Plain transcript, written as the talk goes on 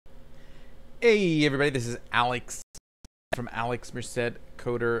Hey everybody, this is Alex from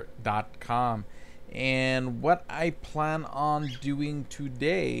alexmercedcoder.com, and what I plan on doing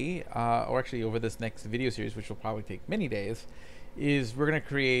today, or actually over this next video series, which will probably take many days, is we're going to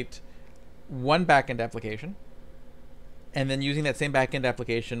create one backend application, and then using that same backend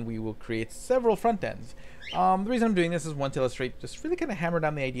application, we will create several front ends. The reason I'm doing this is, one, to illustrate, just really kind of hammer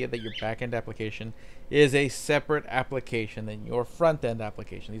down the idea that your backend application is a separate application than your front end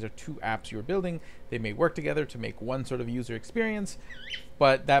application. These are two apps you're building. They may work together to make one sort of user experience,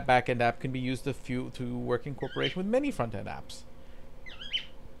 but that backend app can be used to work in cooperation with many front end apps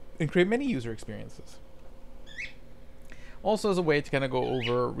and create many user experiences. Also, as a way to kind of go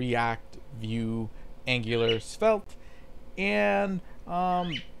over React, Vue, Angular, Svelte, and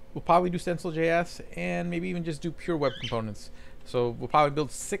we'll probably do Stencil.js and maybe even just do pure web components. So we'll probably build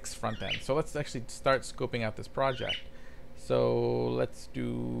 6 front ends. So let's actually start scoping out this project. So let's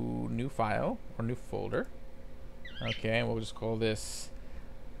do new file or new folder. Okay, and we'll just call this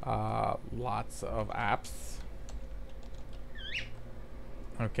lots of apps.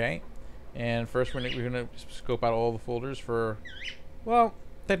 Okay, and first we're gonna scope out all the folders for, well,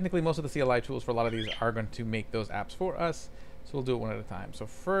 technically most of the CLI tools for a lot of these are going to make those apps for us. So we'll do it one at a time. So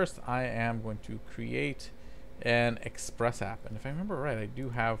first I am going to create an Express app. And if I remember right, I do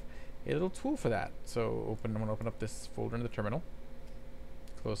have a little tool for that. So I'm going to open up this folder in the terminal.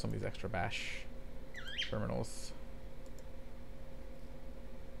 Close some of these extra bash terminals.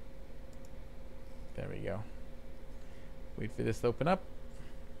 There we go. Wait for this to open up.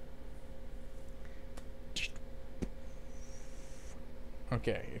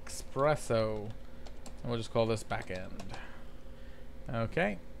 Okay, Espresso. And we'll just call this backend.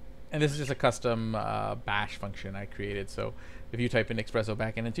 Okay, and this is just a custom bash function I created. So if you type in Espresso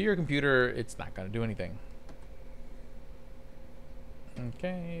backend into your computer, it's not going to do anything.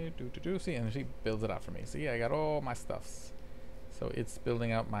 Okay, see, and she builds it out for me. See, I got all my stuffs. So it's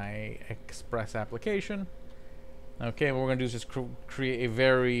building out my Express application. Okay, what we're going to do is just create a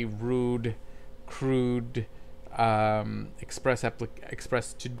very rude, crude Express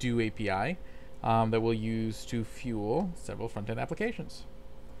to do API. That we'll use to fuel several front-end applications.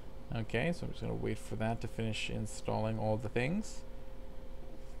 Okay, so I'm just going to wait for that to finish installing all the things.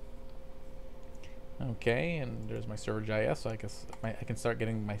 Okay, and there's my server.js, so I guess I can start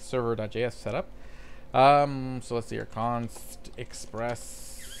getting my server.js set up. So let's see here, const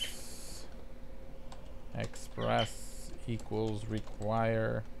express equals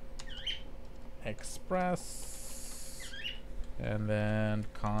require express, and then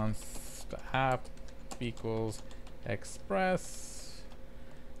const app equals express.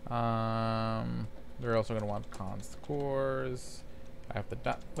 We're also going to want const cores. I have to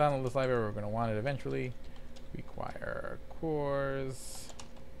download this library. We're going to want it eventually. Require cores.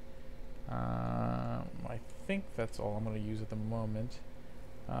 I think that's all I'm going to use at the moment.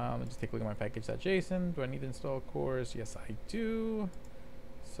 Let's just take a look at my package.json. Do I need to install cores? Yes, I do.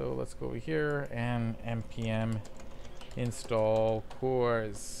 So let's go over here and npm install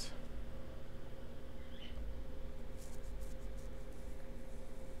cores.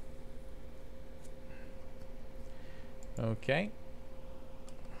 Okay,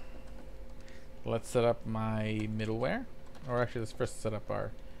 let's set up my middleware, or actually let's first set up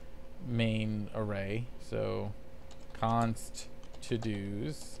our main array. So const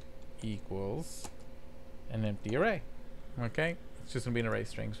to-dos equals an empty array. Okay, it's just gonna be an array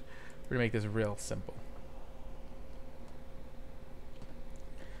strings. We're gonna make this real simple.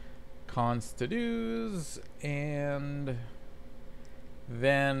 Const to-dos, and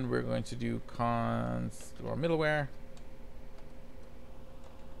then we're going to do const or middleware.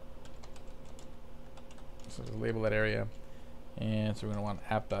 So just label that area, and so we're going to want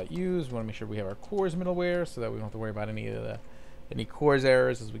app.use. We want to make sure we have our cores middleware so that we don't have to worry about any cores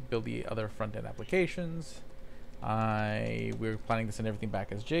errors as we build the other front-end applications. We're planning to send everything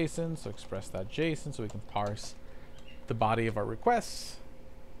back as JSON, so express.json, so we can parse the body of our requests.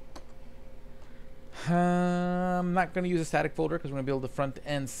 I'm not going to use a static folder because we're going to build the front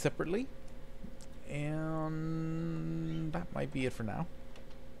end separately, and that might be it for now.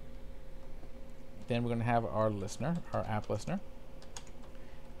 Then we're going to have our listener, our app listener,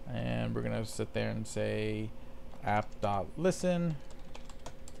 and we're going to sit there and say app.listen,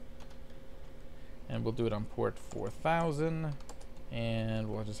 and we'll do it on port 4000, and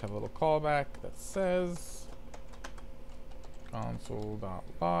we'll just have a little callback that says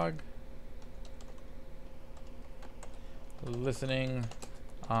console.log listening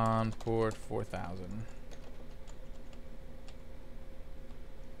on port 4000.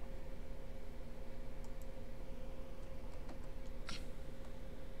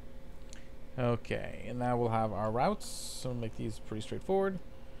 Okay, and now we'll have our routes. So we'll make these pretty straightforward.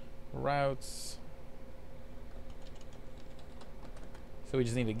 Routes. So we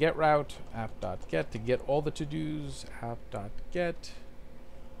just need a get route, app.get to get all the to-dos, app.get.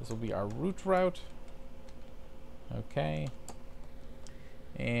 This will be our root route. Okay.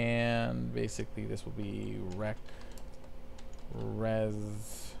 And basically this will be rec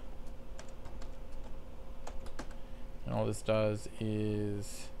res. And all this does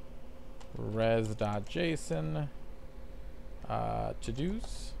is res.json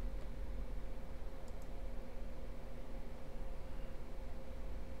to-dos.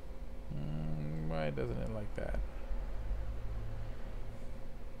 Why doesn't it like that?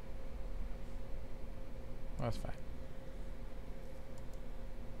 Well, that's fine.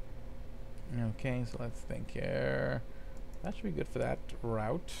 Okay, so let's think here. That should be good for that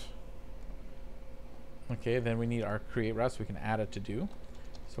route. Okay, then we need our create route so we can add a to-do.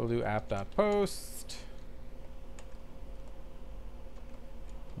 So we'll do app.post.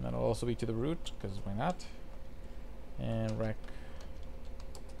 And that'll also be to the root, because why not? And rec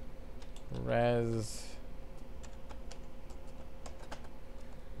res.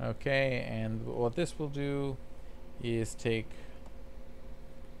 Okay, and what this will do is take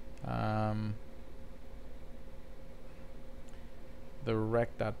the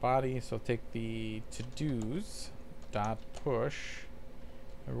rec.body, so take the to-dos dot push,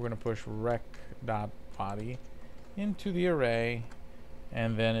 and we're going to push rec.body into the array,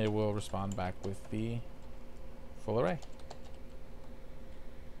 and then it will respond back with the full array.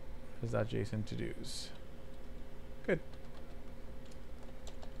 Res.json to-dos. Good.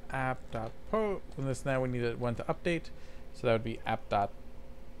 App.post. And this now we need one to update, so that would be app.put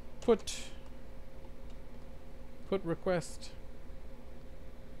request.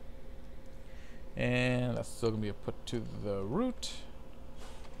 And that's still going to be a put to the root.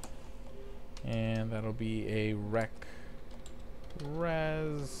 And that'll be a rec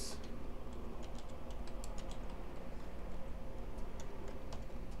res.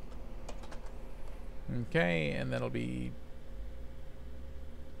 Okay, and that'll be.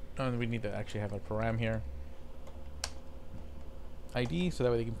 Oh, and we need to actually have a param here. ID, so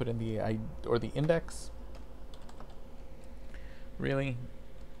that way they can put in the ID or the index. Really?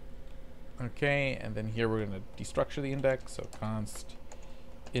 Okay, and then here we're going to destructure the index. So const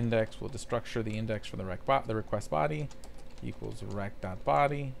index will destructure the index from the request body equals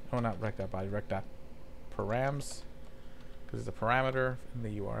rec.body. Oh, not rec.body, rec.params, because it's a parameter in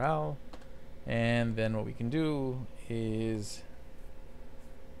the URL. And then what we can do is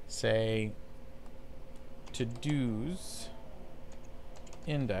say to-dos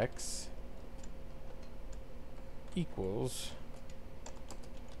index equals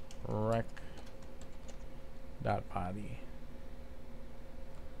rec.body.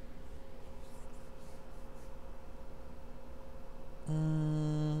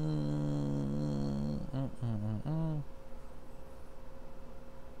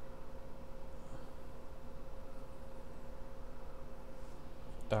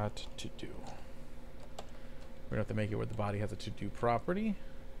 Dot to do. We're gonna have to make it where the body has a to do property,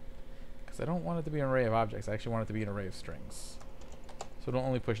 because I don't want it to be an array of objects. I actually want it to be an array of strings. So don't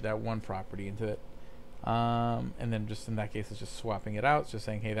only push that one property into it. And then just in that case, it's just swapping it out. It's just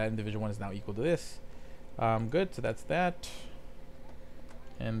saying, hey, that individual one is now equal to this. Good, so that's that.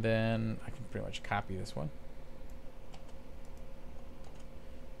 And then I can pretty much copy this one.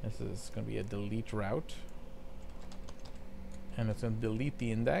 This is going to be a delete route. And it's going to delete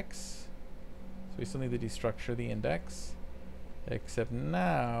the index. So we still need to destructure the index. Except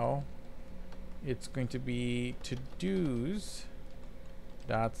now it's going to be to-dos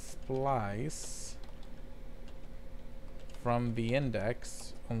dot splice from the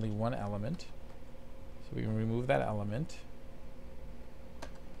index, only one element. So we can remove that element.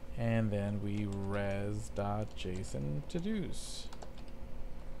 And then we res.json to-dos.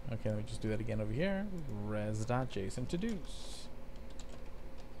 Okay, let me just do that again over here. Res.json to-dos.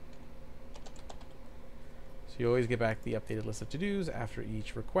 So you always get back the updated list of to-dos after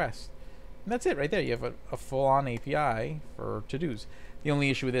each request. And that's it right there. You have a full-on API for to-dos. The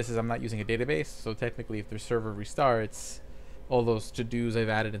only issue with this is I'm not using a database, so technically if their server restarts, all those to-dos I've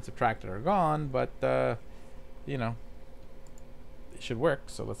added and subtracted are gone, but you know, it should work.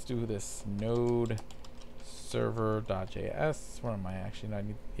 So let's do this node server.js. Where am I actually? No, I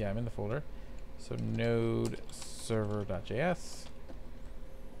need, yeah, I'm in the folder. So node server.js.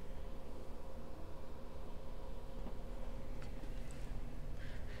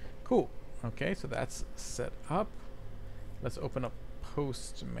 Cool. Okay, so that's set up. Let's open up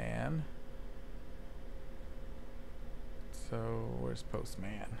Postman. So where's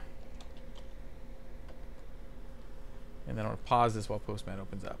Postman? And then I'll pause this while Postman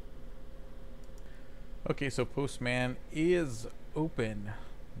opens up. Okay, so Postman is open.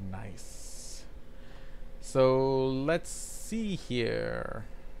 Nice. So let's see here.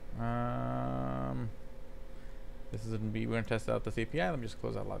 This is gonna be, we're gonna test out this API. Let me just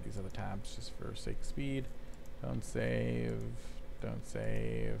close out a lot of these other tabs just for sake of speed. Don't save. Don't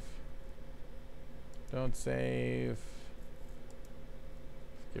save. Don't save.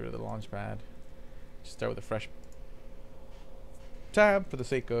 Get rid of the launchpad. Just start with a fresh tab for the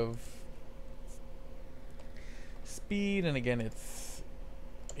sake of speed. And again, it's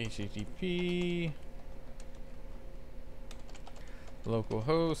HTTP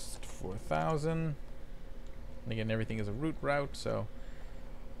localhost 4000. And again, everything is a root route, so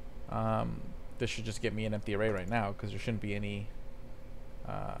this should just get me an empty array right now because there shouldn't be any.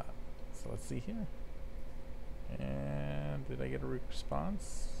 So let's see here. And did I get a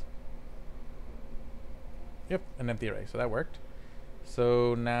response? Yep, an empty array, so that worked.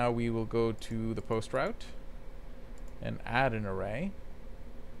 So now we will go to the post route and add an array.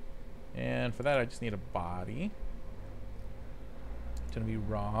 And for that, I just need a body. It's gonna be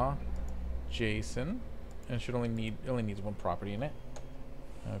raw JSON, and it should only needs one property in it.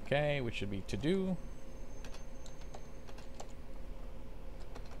 Okay, which should be to do.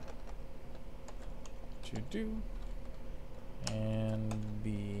 To do, and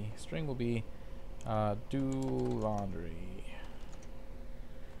the string will be do laundry.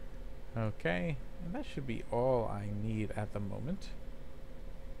 Okay, and that should be all I need at the moment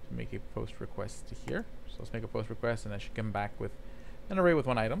to make a post request to here. So let's make a post request, and that should come back with an array with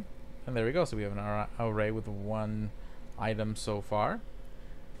one item. And there we go. So we have an array with one item so far.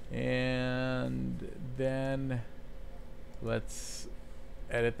 And then let's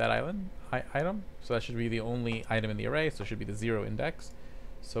edit that item. So that should be the only item in the array. So it should be the 0 index.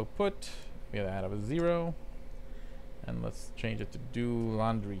 So put, we have to add up a 0. And let's change it to do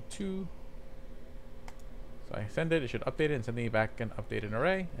laundry 2. So I send it, it should update it and send me back an updated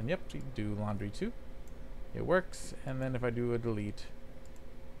array. And yep, do laundry 2. It works. And then if I do a delete,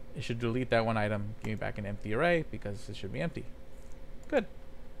 it should delete that one item, give me back an empty array because it should be empty. Good.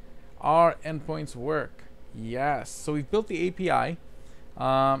 Our endpoints work. Yes. So we've built the API.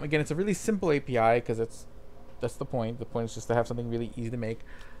 Again, it's a really simple API because that's the point. The point is just to have something really easy to make.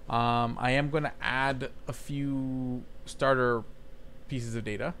 I am going to add a few starter pieces of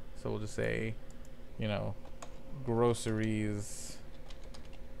data. So we'll just say, you know, groceries,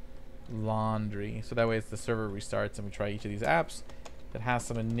 laundry. So that way, as the server restarts and we try each of these apps, that has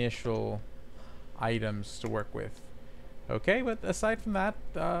some initial items to work with. Okay, but aside from that,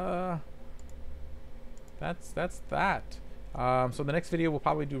 that's that. So the next video we'll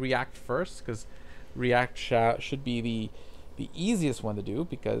probably do React first because React should be the easiest one to do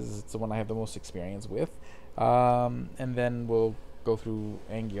because it's the one I have the most experience with. And then we'll go through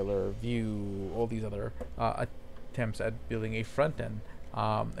Angular, Vue, all these other attempts at building a front end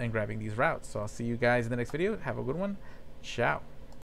and grabbing these routes. So I'll see you guys in the next video. Have a good one. Ciao.